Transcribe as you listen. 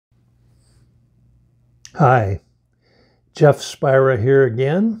Hi, Jeff Spira here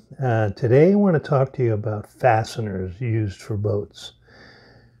again. Today I want to talk to you about fasteners used for boats.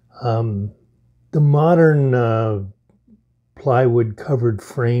 Um, the modern plywood covered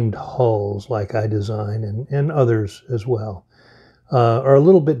framed hulls like I design and others as well are a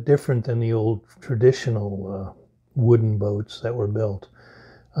little bit different than the old traditional wooden boats that were built.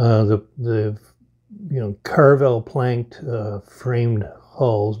 The Carvel planked framed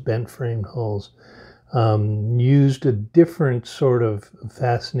hulls, bent framed hulls, used a different sort of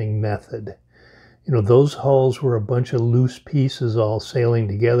fastening method. Those hulls were a bunch of loose pieces all sailing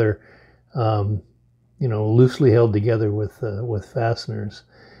together, um, loosely held together with fasteners.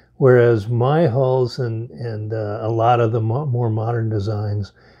 Whereas my hulls and a lot of the more modern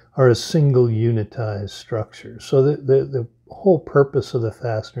designs are a single unitized structure. So the whole purpose of the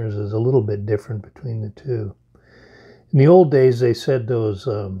fasteners is a little bit different between the two. In the old days, they said those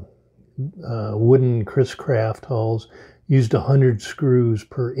wooden Chris Craft hulls used 100 screws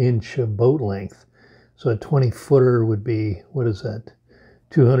per inch of boat length. So a 20-footer would be, what is that,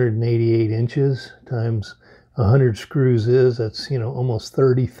 288 inches times 100 screws that's, almost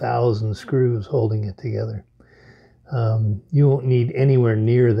 30,000 screws holding it together. You won't need anywhere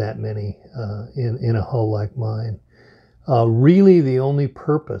near that many in a hull like mine. Really, the only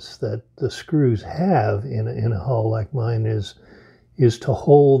purpose that the screws have in a hull like mine is to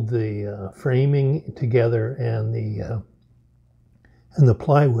hold the framing together and the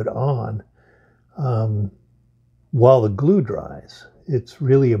plywood on while the glue dries. It's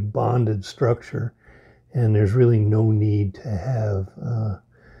really a bonded structure, and there's really no need to have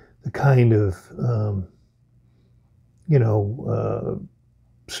the kind of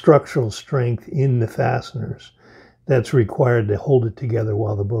structural strength in the fasteners that's required to hold it together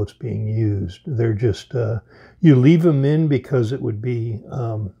while the boat's being used. They're just, you leave them in because it would be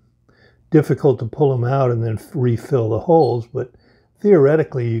difficult to pull them out and then refill the holes, but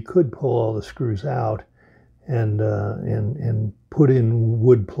theoretically you could pull all the screws out and put in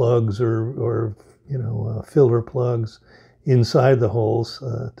wood plugs or filler plugs inside the holes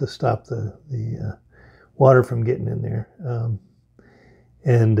to stop the water from getting in there.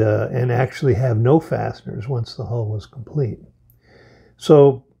 And actually have no fasteners once the hull was complete.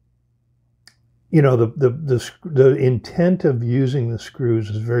 So, the intent of using the screws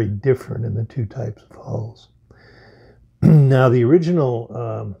is very different in the two types of hulls. Now, the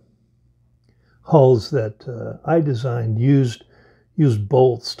original hulls that I designed used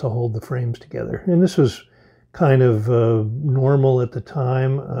bolts to hold the frames together, and this was kind of normal at the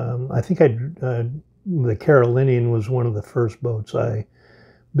time. I think the Carolinian was one of the first boats I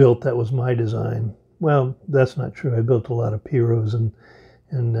built that was my design. Well, that's not true. I built a lot of Piros and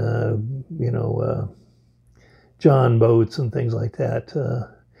John boats and things like that,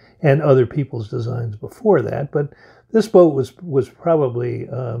 and other people's designs before that. But this boat was probably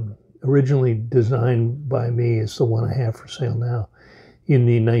originally designed by me. It's the one I have for sale now, in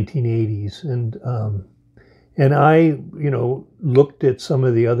the 1980s, and I looked at some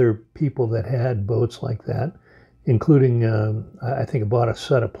of the other people that had boats like that, including, I think I bought a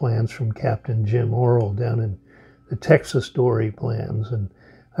set of plans from Captain Jim Orrell down in the Texas Dory plans. And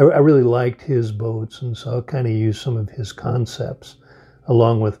I really liked his boats, and so I kind of used some of his concepts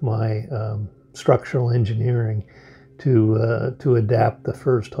along with my structural engineering to adapt the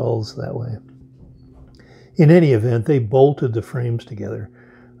first hulls that way. In any event, they bolted the frames together.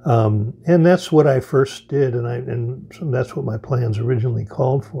 And that's what I first did, and that's what my plans originally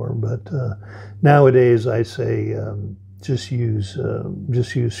called for. But nowadays, I say just use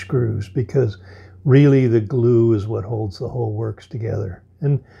screws, because really the glue is what holds the whole works together.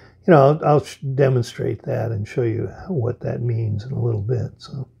 And I'll demonstrate that and show you what that means in a little bit.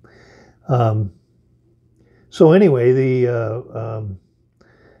 So anyway,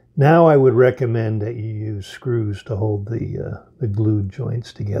 now I would recommend that you use screws to hold the glued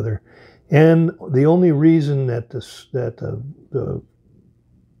joints together. And the only reason that the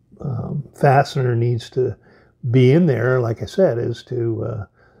fastener needs to be in there, like I said, is to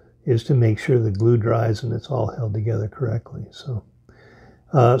make sure the glue dries and it's all held together correctly. So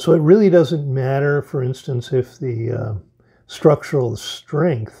it really doesn't matter, for instance, if the structural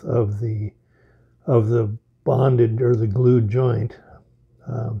strength of the bonded or the glued joint,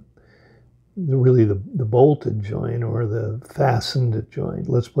 really the bolted joint or the fastened joint,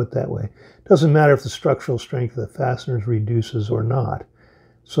 let's put it that way. It doesn't matter if the structural strength of the fasteners reduces or not.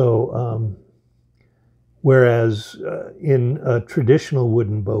 So whereas in a traditional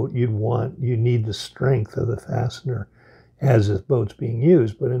wooden boat, you need the strength of the fastener as the boat's being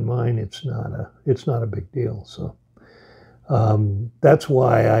used, but in mine it's not a big deal. So that's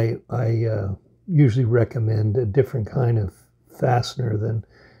why I usually recommend a different kind of fastener than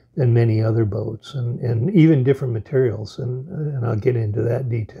many other boats, and even different materials, and I'll get into that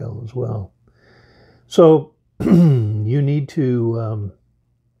detail as well. So you need to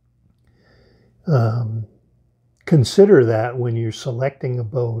consider that when you're selecting a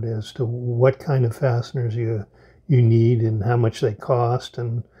boat as to what kind of fasteners you need and how much they cost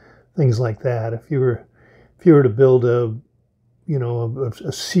and things like that. If you were to build a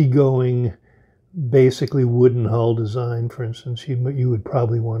seagoing, basically wooden hull design, for instance, you would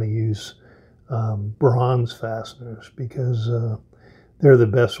probably want to use bronze fasteners because they're the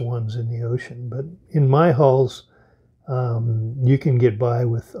best ones in the ocean. But in my hulls, you can get by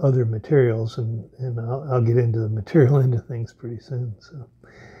with other materials, and I'll get into the material end of things pretty soon. So,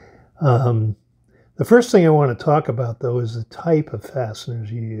 the first thing I want to talk about, though, is the type of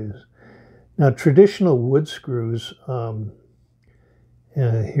fasteners you use. Now, traditional wood screws,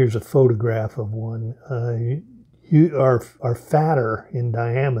 here's a photograph of one, you are fatter in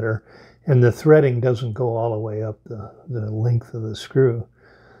diameter, and the threading doesn't go all the way up the length of the screw.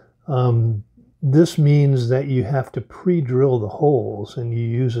 This means that you have to pre-drill the holes, and you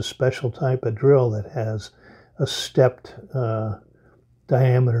use a special type of drill that has a stepped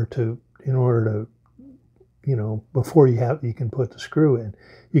diameter in order to, before you can put the screw in.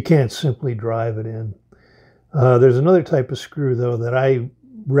 You can't simply drive it in. There's another type of screw, though, that I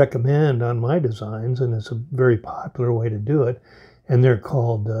recommend on my designs, and it's a very popular way to do it, and they're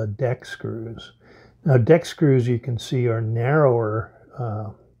called deck screws. Now, deck screws, you can see, are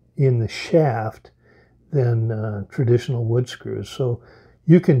narrower in the shaft than traditional wood screws, so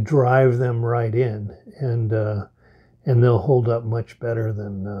you can drive them right in, and they'll hold up much better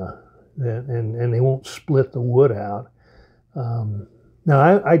and they won't split the wood out. Now,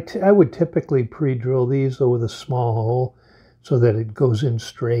 I would typically pre-drill these, though, with a small hole so that it goes in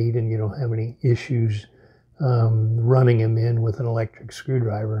straight and you don't have any issues running them in with an electric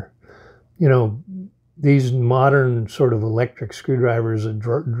screwdriver. These modern sort of electric screwdrivers and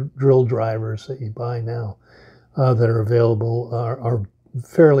drill drivers that you buy now that are available are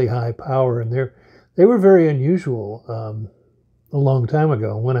fairly high power, and they were very unusual a long time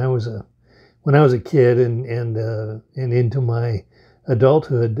ago when I was a kid and into my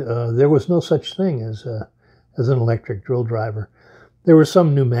adulthood. There was no such thing as an electric drill driver. There were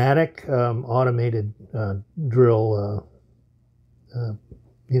some pneumatic automated drill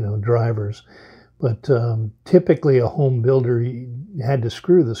drivers, but typically a home builder had to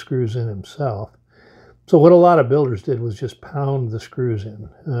screw the screws in himself. So what a lot of builders did was just pound the screws in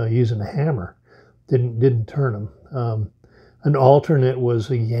using a hammer. Didn't turn them. An alternate was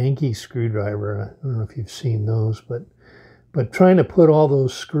a Yankee screwdriver. I don't know if you've seen those, but trying to put all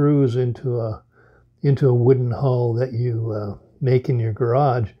those screws into a wooden hull that you make in your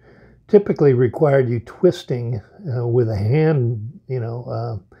garage typically required you twisting with a hand,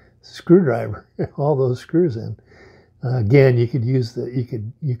 screwdriver all those screws in. Again, you could use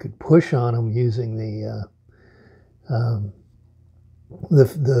you could push on them using the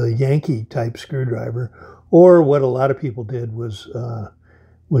Yankee type screwdriver, or what a lot of people did was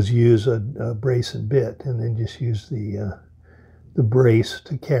use a brace and bit, and then just use the brace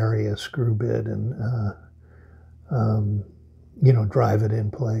to carry a screw bit and drive it in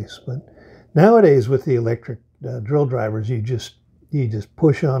place. But nowadays with the electric drill drivers, you just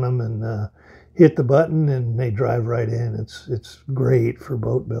push on them and hit the button and they drive right in. It's great for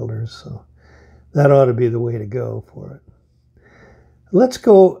boat builders, so that ought to be the way to go for it. Let's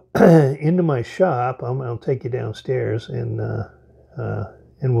go into my shop. I'll take you downstairs and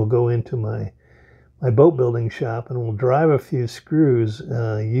we'll go into my boat building shop, and we'll drive a few screws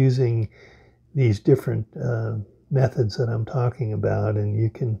using these different methods that I'm talking about, and you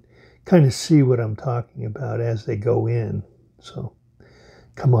can kind of see what I'm talking about as they go in. So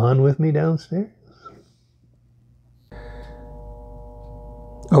come on with me downstairs.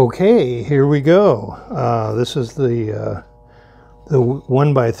 Okay, here we go. This is the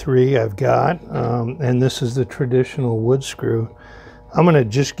 1x3 I've got, and this is the traditional wood screw. I'm going to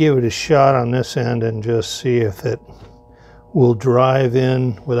just give it a shot on this end and just see if it will drive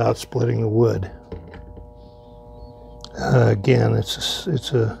in without splitting the wood. Again, it's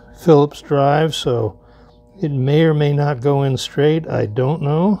a Phillips drive, so it may or may not go in straight. I don't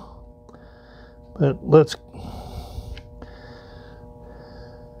know, but let's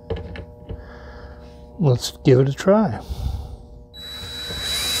give it a try.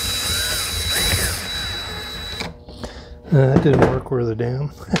 That didn't work worth a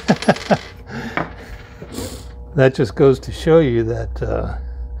damn. That just goes to show you that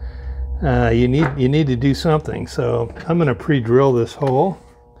you need to do something. So I'm going to pre-drill this hole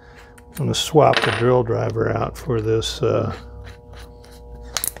I'm going to swap the drill driver out for this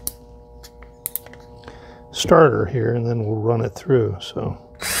starter here, and then we'll run it through. So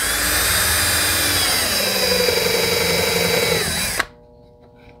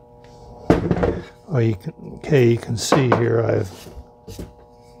you can see here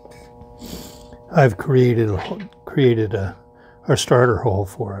I've created our starter hole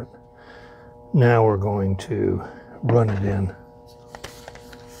for it. Now we're going to run it in.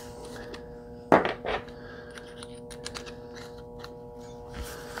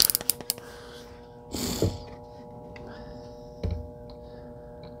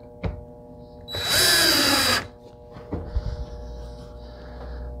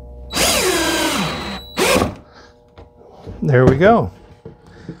 There we go.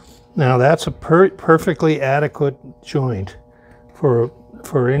 Now that's a perfectly adequate joint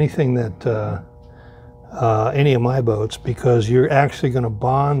for anything that any of my boats, because you're actually going to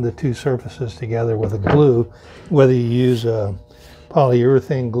bond the two surfaces together with a glue, whether you use a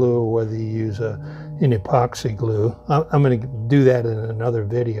polyurethane glue or whether you use an epoxy glue. I'm going to do that in another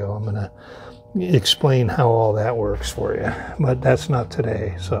video. I'm going to explain how all that works for you, but that's not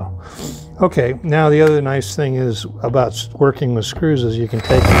today. So okay, now the other nice thing is about working with screws is you can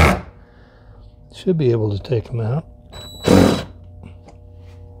take them out. Should be able to take them out.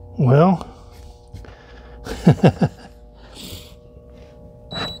 Well,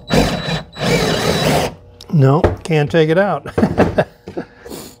 no, can't take it out.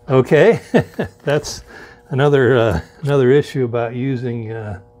 Okay, that's another issue about using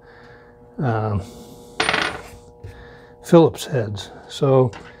Phillips heads.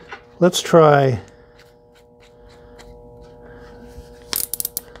 So let's try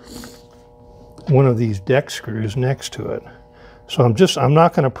one of these deck screws next to it. So I'm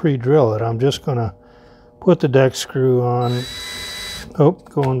not going to pre-drill it. I'm just going to put the deck screw on. Oh,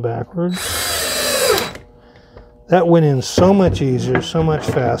 going backwards. That went in so much easier, so much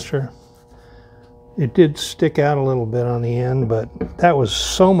faster. It did stick out a little bit on the end, but that was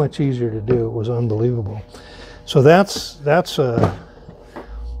so much easier to do. It was unbelievable. So that's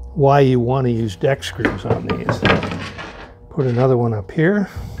why you want to use deck screws on these. Put another one up here,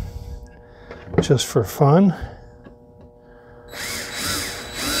 just for fun.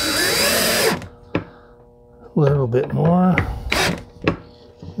 A little bit more.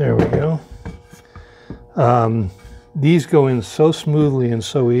 There we go. These go in so smoothly and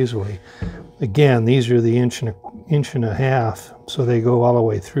so easily. Again, these are the inch and a half, so they go all the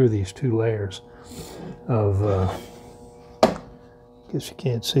way through these two layers of, I guess you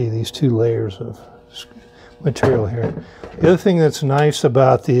can't see, these two layers of material here. The other thing that's nice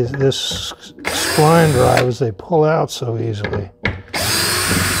about this spline drive is they pull out so easily.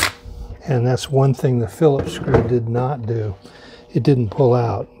 And that's one thing the Phillips screw did not do. It didn't pull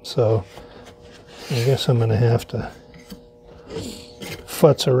out, so I guess I'm going to have to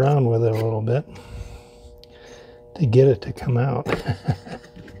futz around with it a little bit to get it to come out.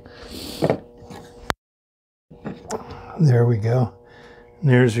 There we go. And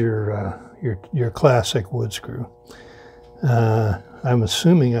there's your classic wood screw. I'm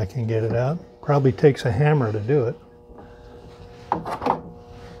assuming I can get it out. Probably takes a hammer to do it.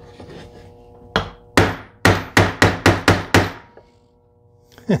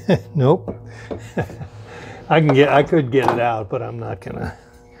 Nope. I could get it out, but I'm not gonna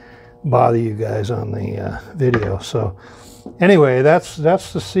bother you guys on the video. So anyway, that's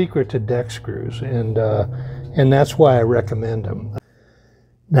the secret to deck screws, and that's why I recommend them.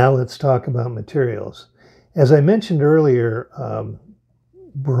 Now let's talk about materials. As I mentioned earlier,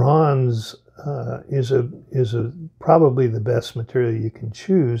 bronze is probably the best material you can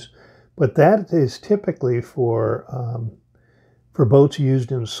choose, but that is typically for boats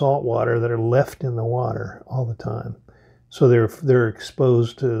used in salt water that are left in the water all the time. So they're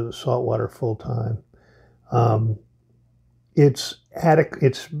exposed to salt water full time. It's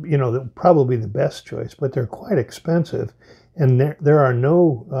probably the best choice, but they're quite expensive, and there are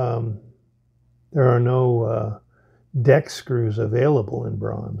no deck screws available in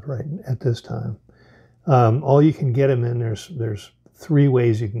bronze right at this time. All you can get them in, there's three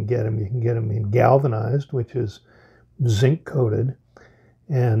ways you can get them. You can get them in galvanized, which is zinc coated,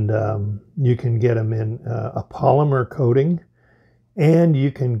 and you can get them in a polymer coating, and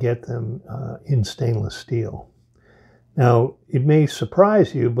you can get them in stainless steel. Now, it may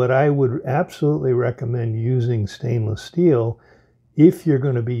surprise you, but I would absolutely recommend using stainless steel if you're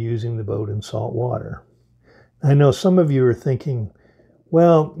going to be using the boat in salt water. I know some of you are thinking,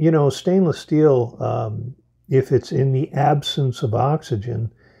 well, stainless steel, if it's in the absence of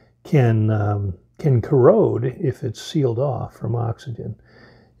oxygen, can corrode if it's sealed off from oxygen.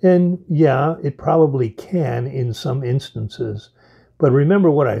 And yeah, it probably can in some instances. But remember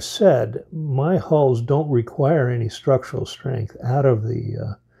what I said, my hulls don't require any structural strength out of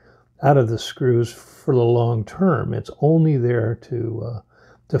the screws for the long term. It's only there to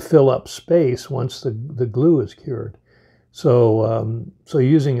fill up space once the glue is cured. So so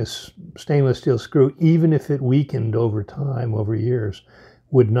using a stainless steel screw, even if it weakened over time, over years,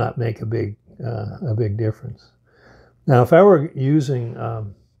 would not make a big difference. Now, if I were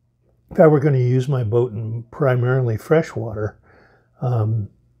going to use my boat in primarily freshwater,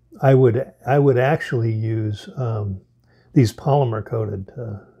 I would actually use these polymer coated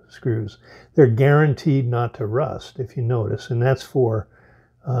screws. They're guaranteed not to rust, if you notice, and that's for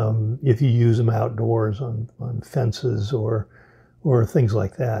if you use them outdoors on fences or things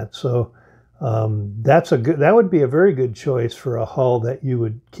like that. So that would be a very good choice for a hull that you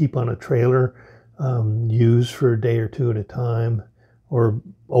would keep on a trailer, use for a day or two at a time, or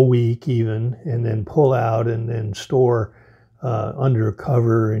a week even, and then pull out and then store under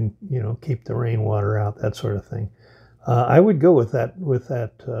cover and keep the rainwater out, that sort of thing. I would go with that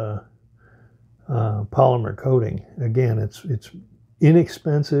polymer coating. Again, it's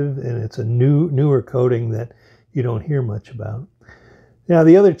inexpensive, and it's a newer coating that you don't hear much about. Now,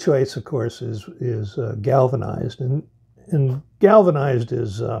 the other choice, of course, is galvanized, and galvanized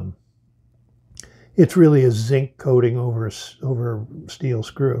is it's really a zinc coating over steel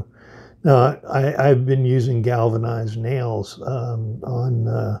screw. Now, I've been using galvanized nails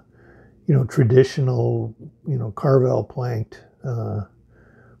on traditional Carvel planked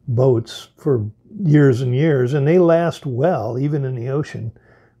boats for years and years, and they last well, even in the ocean,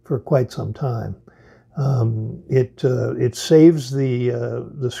 for quite some time. It saves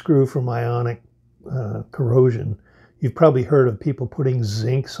the screw from ionic corrosion. You've probably heard of people putting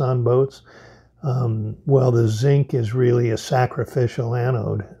zincs on boats. Well, the zinc is really a sacrificial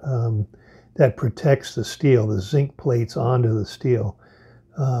anode that protects the steel, the zinc plates onto the steel,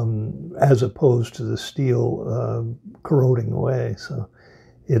 as opposed to the steel corroding away. So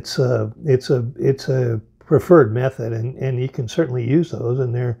it's a preferred method, and you can certainly use those,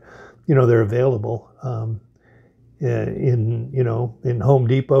 and they're available in Home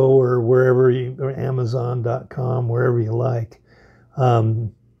Depot or wherever or Amazon.com, wherever you like.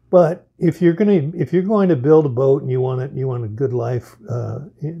 But if you're going to build a boat and you want a good life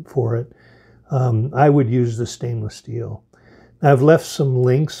for it, I would use the stainless steel. I've left some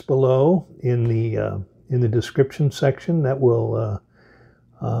links below in the description section that will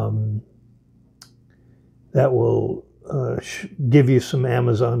give you some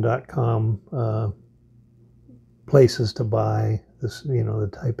Amazon.com places to buy this, the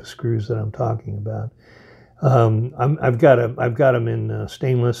type of screws that I'm talking about. I've got them in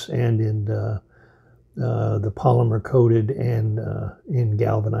stainless and in the polymer coated and in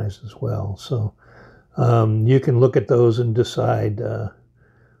galvanized as well. So you can look at those and decide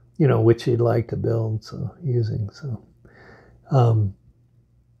which you'd like to build using. So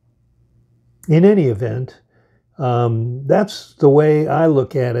in any event, that's the way I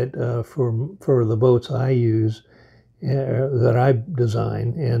look at it for the boats I use, that I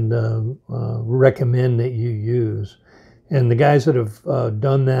design and recommend that you use. And the guys that have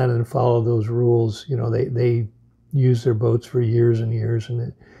done that and follow those rules, they use their boats for years and years,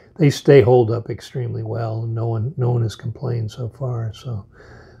 and they hold up extremely well, and no one has complained so far. So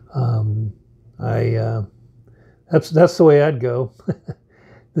that's the way I'd go.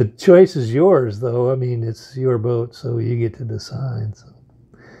 The choice is yours, though. I mean, it's your boat, so you get to decide. So.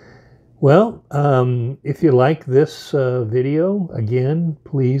 Well, if you like this video, again,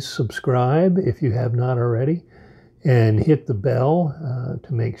 please subscribe if you have not already, and hit the bell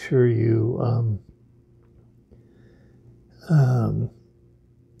to make sure you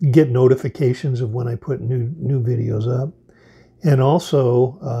get notifications of when I put new videos up. And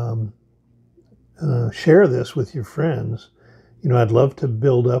also share this with your friends. I'd love to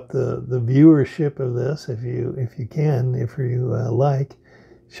build up the viewership of this if you can, if you like.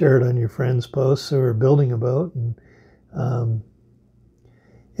 Share it on your friends' posts who are building a boat, and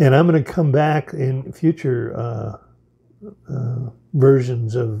I'm going to come back in future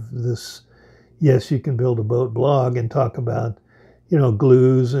versions of this Yes, You Can Build a Boat blog and talk about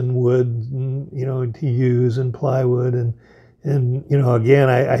glues and wood, and, to use, and plywood, and again,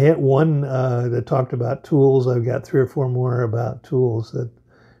 I hit one that talked about tools. I've got 3 or 4 more about tools that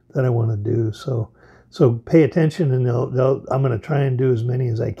I want to do. So pay attention, and I'm going to try and do as many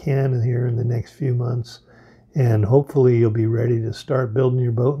as I can here in the next few months, and hopefully you'll be ready to start building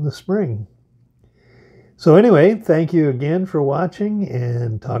your boat in the spring. So anyway, thank you again for watching,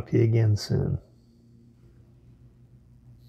 and talk to you again soon.